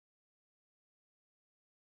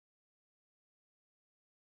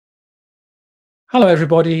Hello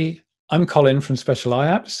everybody, I'm Colin from Special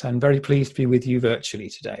iApps and very pleased to be with you virtually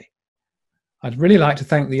today. I'd really like to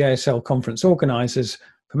thank the ASL conference organisers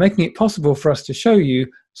for making it possible for us to show you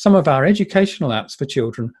some of our educational apps for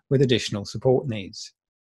children with additional support needs.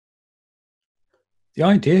 The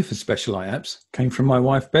idea for Special iApps came from my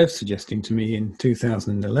wife Bev suggesting to me in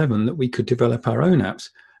 2011 that we could develop our own apps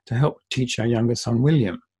to help teach our younger son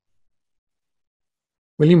William.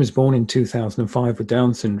 William was born in 2005 with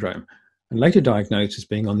Down syndrome and later diagnosed as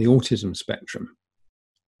being on the autism spectrum.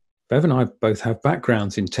 Bev and I both have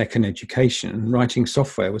backgrounds in tech and education, and writing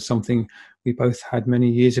software was something we both had many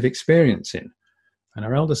years of experience in, and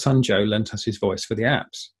our elder son Joe lent us his voice for the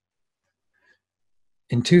apps.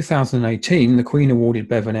 In 2018, the Queen awarded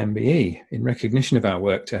Bev an MBE in recognition of our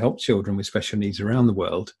work to help children with special needs around the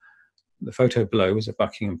world. The photo below was at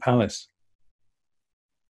Buckingham Palace.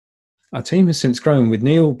 Our team has since grown, with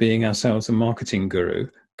Neil being our sales and marketing guru,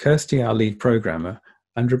 Kirsty our lead programmer,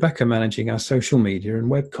 and Rebecca managing our social media and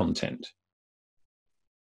web content.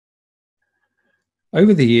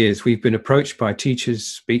 Over the years, we've been approached by teachers,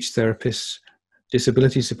 speech therapists,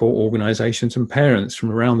 disability support organisations and parents from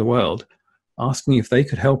around the world asking if they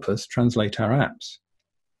could help us translate our apps.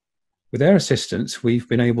 With their assistance, we've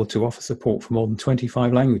been able to offer support for more than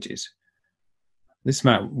 25 languages. This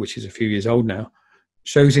map, which is a few years old now,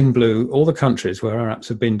 shows in blue all the countries where our apps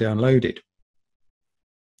have been downloaded.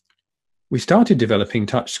 We started developing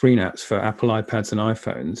touchscreen apps for Apple iPads and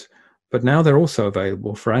iPhones, but now they're also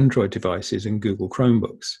available for Android devices and Google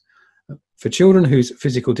Chromebooks. For children whose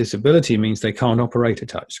physical disability means they can't operate a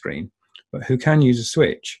touchscreen, but who can use a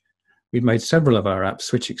switch, we've made several of our apps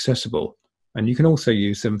switch accessible, and you can also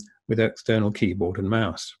use them with external keyboard and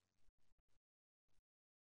mouse.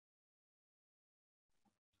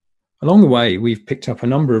 Along the way, we've picked up a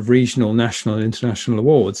number of regional, national and international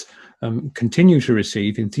awards, continue to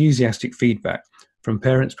receive enthusiastic feedback from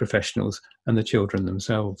parents, professionals and the children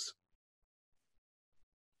themselves.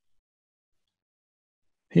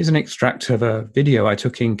 Here's an extract of a video I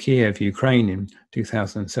took in Kiev, Ukraine in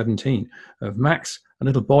 2017 of Max, a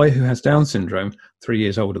little boy who has Down syndrome, 3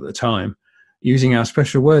 years old at the time, using our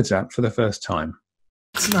Special Words app for the first time.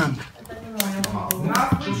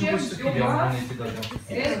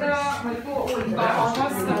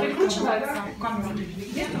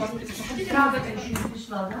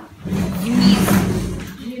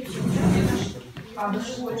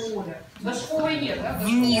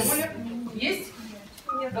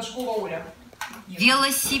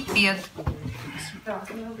 Велосипед.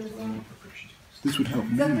 This would help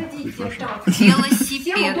me with Russian.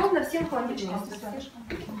 Велосипед.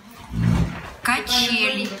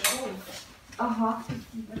 Качели.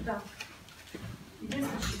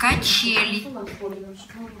 Качели.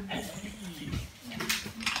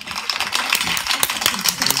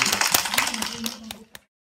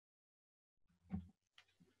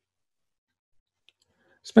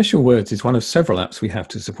 Special Words is one of several apps we have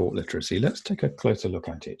to support literacy. Let's take a closer look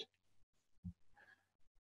at it.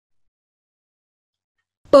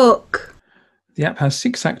 Book. The app has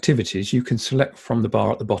 6 activities you can select from the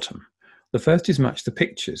bar at the bottom. The first is match the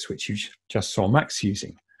pictures, which you just saw Max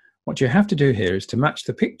using. What you have to do here is to match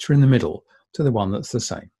the picture in the middle to the one that's the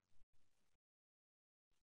same.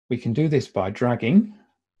 We can do this by dragging,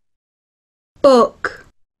 Book.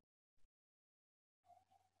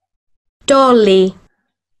 Dolly.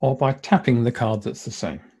 or by tapping the card that's the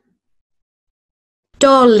same.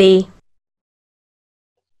 Dolly.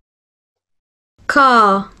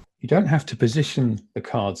 Car. You don't have to position the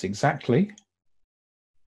cards exactly.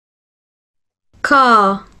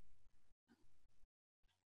 Car.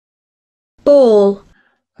 Ball.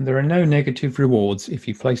 And there are no negative rewards if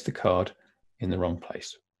you place the card in the wrong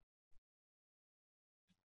place.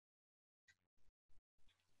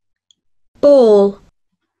 Ball.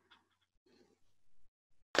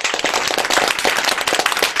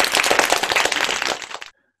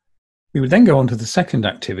 We would then go on to the second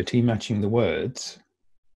activity, matching the words.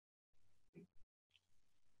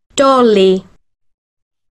 Dolly.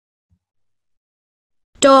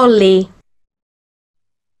 Dolly.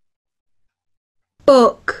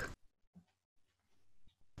 Book.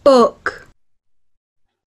 Book.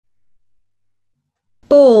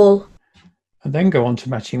 Ball. And then go on to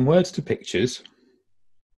matching words to pictures.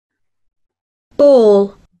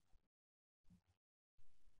 Ball.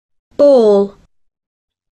 Ball.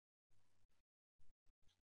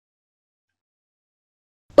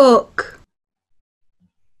 Book.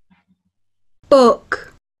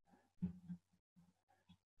 Book.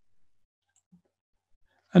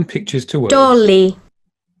 And pictures to words. Dolly.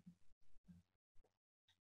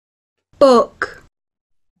 Book.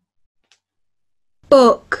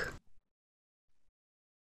 Book.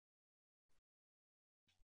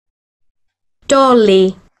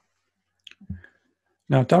 dolly,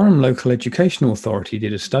 Now, Durham Local Education Authority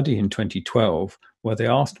did a study in 2012 where they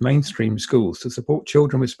asked mainstream schools to support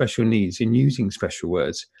children with special needs in using special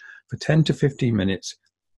words for 10 to 15 minutes,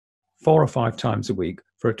 4 or 5 times a week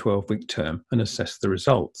for a 12-week term and assess the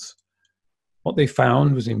results. What they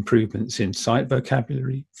found was improvements in sight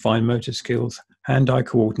vocabulary, fine motor skills, hand-eye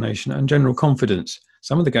coordination and general confidence.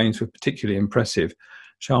 Some of the gains were particularly impressive.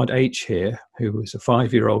 Child H here, who was a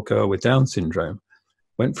 5-year-old girl with Down syndrome,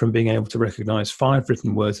 went from being able to recognise 5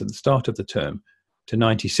 written words at the start of the term to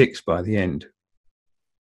 96 by the end.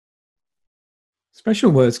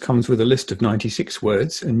 Special Words comes with a list of 96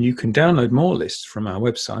 words, and you can download more lists from our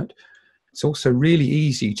website. It's also really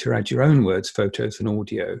easy to add your own words, photos and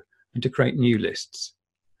audio, and to create new lists.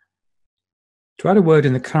 To add a word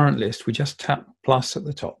in the current list, we just tap plus at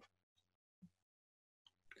the top.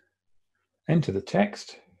 Enter the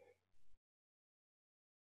text.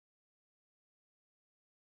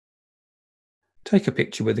 Take a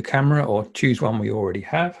picture with the camera or choose one we already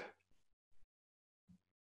have.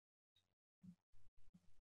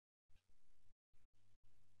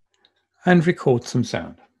 And record some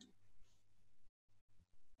sound.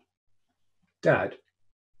 Dad.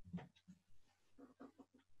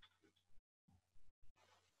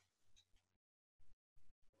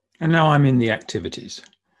 And now I'm in the activities.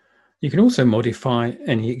 You can also modify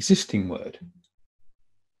any existing word.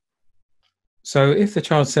 So if the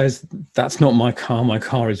child says, "That's not my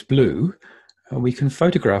car is blue," we can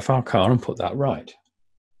photograph our car and put that right.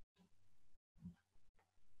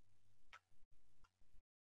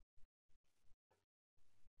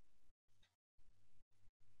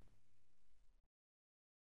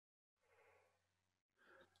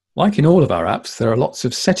 Like in all of our apps, there are lots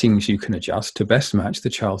of settings you can adjust to best match the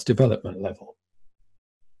child's development level.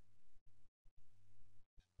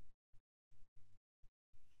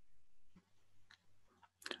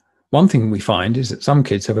 One thing we find is that some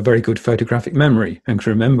kids have a very good photographic memory and can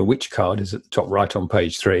remember which card is at the top right on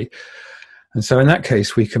page 3. And so in that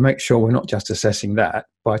case, we can make sure we're not just assessing that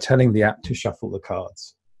by telling the app to shuffle the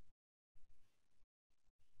cards.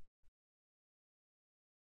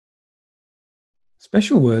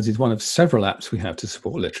 Special Words is one of several apps we have to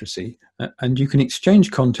support literacy, and you can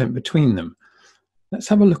exchange content between them. Let's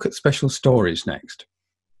have a look at Special Stories next.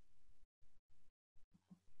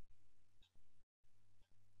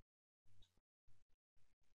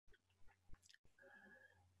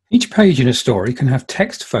 Each page in a story can have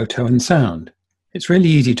text, photo and sound. It's really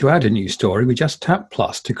easy to add a new story. We just tap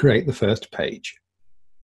plus to create the first page.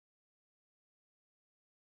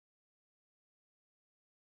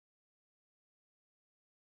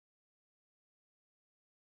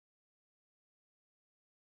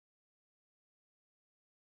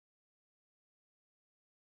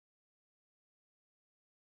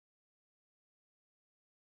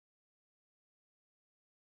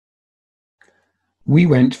 We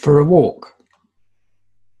went for a walk.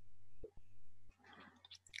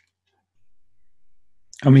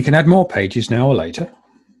 And we can add more pages now or later.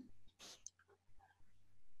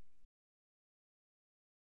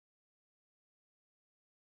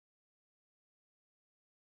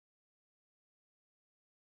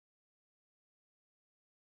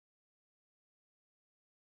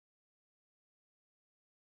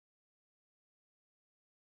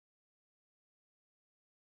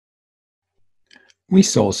 We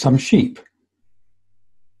saw some sheep.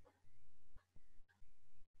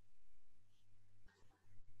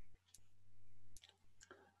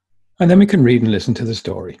 And then we can read and listen to the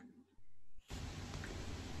story.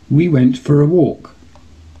 We went for a walk.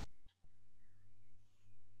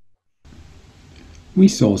 We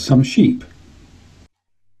saw some sheep.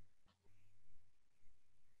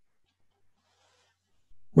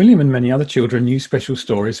 William and many other children use special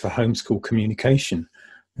stories for homeschool communication.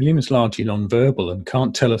 William is largely non-verbal and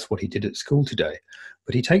can't tell us what he did at school today,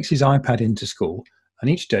 but he takes his iPad into school, and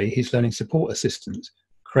each day his learning support assistants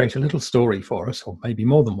create a little story for us, or maybe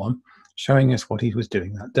more than one, showing us what he was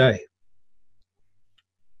doing that day.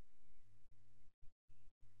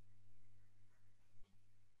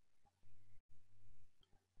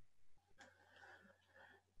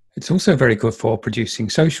 It's also very good for producing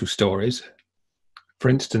social stories. For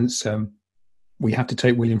instance, we have to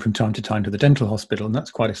take William from time to time to the dental hospital, and that's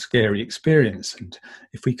quite a scary experience. And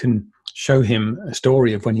if we can show him a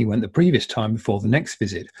story of when he went the previous time before the next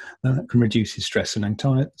visit, then that can reduce his stress and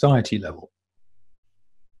anxiety level.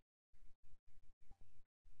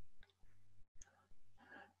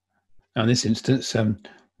 Now in this instance,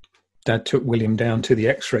 Dad took William down to the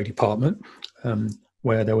X-ray department,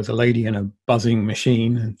 where there was a lady in a buzzing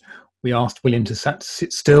machine, and we asked William to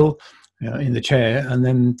sit still in the chair, and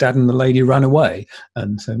then Dad and the lady ran away.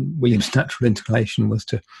 And so William's natural inclination was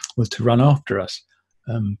to run after us.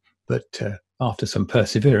 But after some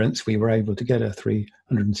perseverance, we were able to get a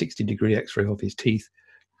 360-degree X-ray of his teeth.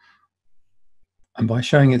 And by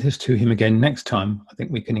showing this to him again next time, I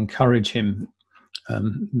think we can encourage him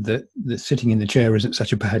that sitting in the chair isn't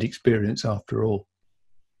such a bad experience after all.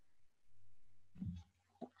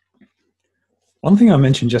 One thing I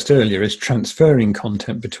mentioned just earlier is transferring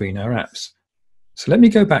content between our apps. So let me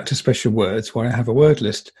go back to Special Words, where I have a word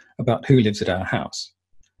list about who lives at our house.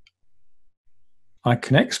 I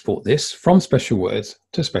can export this from Special Words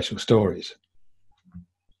to Special Stories.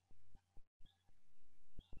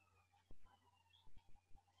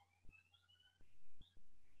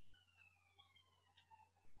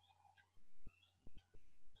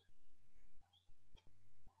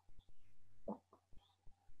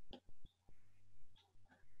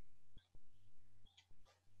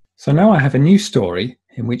 So now I have a new story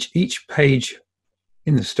in which each page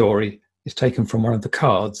in the story is taken from one of the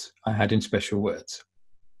cards I had in Special Words.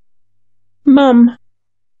 Mum.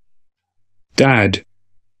 Dad.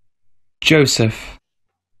 Joseph.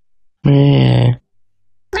 Yeah.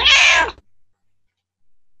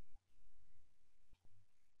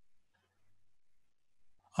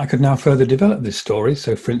 I could now further develop this story.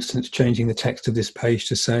 So for instance, changing the text of this page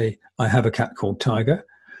to say, I have a cat called Tiger.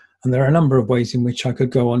 And there are a number of ways in which I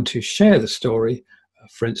could go on to share the story.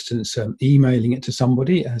 For instance, emailing it to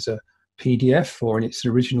somebody as a PDF or in its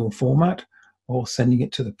original format, or sending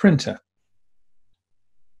it to the printer.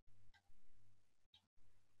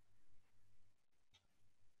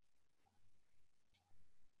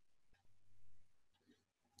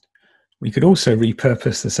 We could also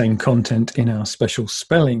repurpose the same content in our special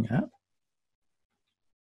spelling app.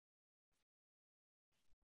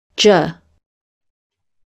 J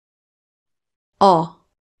O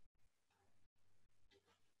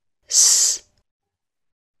S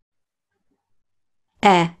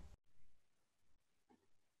E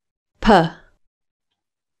P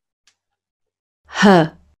H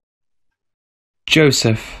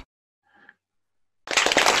Joseph.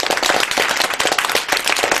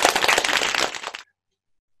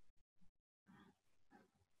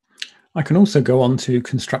 I can also go on to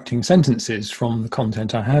constructing sentences from the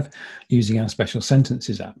content I have using our Special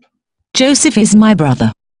Sentences app. Joseph is my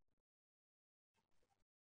brother.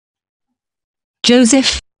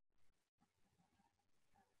 Joseph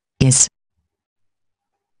is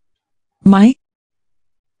my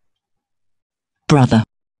brother.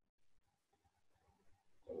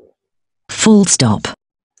 Full stop.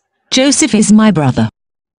 Joseph is my brother.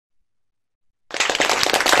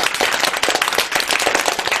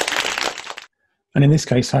 And in this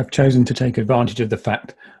case, I've chosen to take advantage of the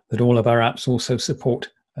fact that all of our apps also support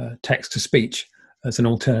text-to-speech as an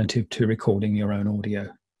alternative to recording your own audio.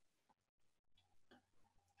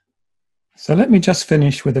 So let me just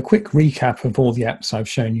finish with a quick recap of all the apps I've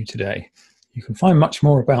shown you today. You can find much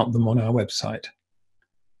more about them on our website.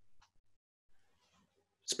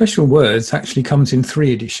 Special Words actually comes in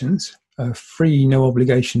 3 editions, a free no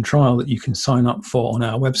obligation trial that you can sign up for on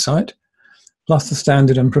our website, plus the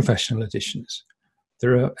standard and professional editions.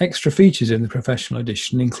 There are extra features in the professional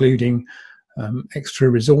edition, including extra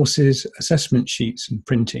resources, assessment sheets and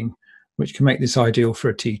printing, which can make this ideal for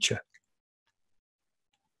a teacher.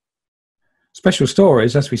 Special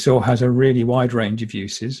Stories, as we saw, has a really wide range of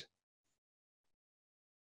uses.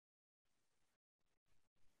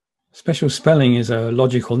 Special Spelling is a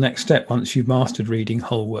logical next step once you've mastered reading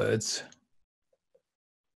whole words.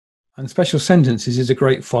 And Special Sentences is a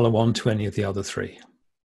great follow-on to any of the other 3.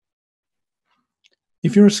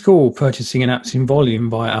 If you're a school purchasing an apps in volume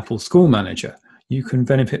via Apple School Manager, you can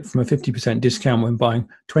benefit from a 50% discount when buying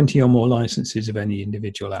 20 or more licenses of any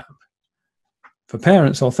individual app. For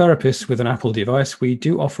parents or therapists with an Apple device, we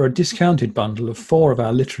do offer a discounted bundle of 4 of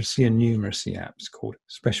our literacy and numeracy apps called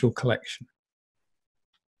Special Collection.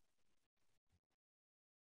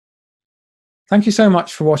 Thank you so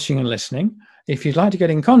much for watching and listening. If you'd like to get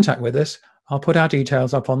in contact with us, I'll put our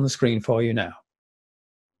details up on the screen for you now.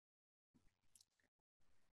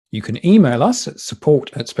 You can email us at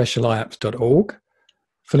support@specialiapps.org,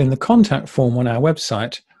 fill in the contact form on our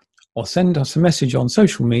website, or send us a message on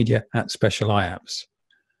social media at Special iApps.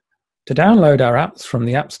 To download our apps from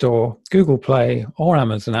the App Store, Google Play, or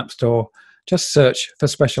Amazon App Store, just search for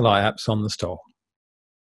Special iApps on the store.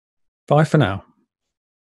 Bye for now.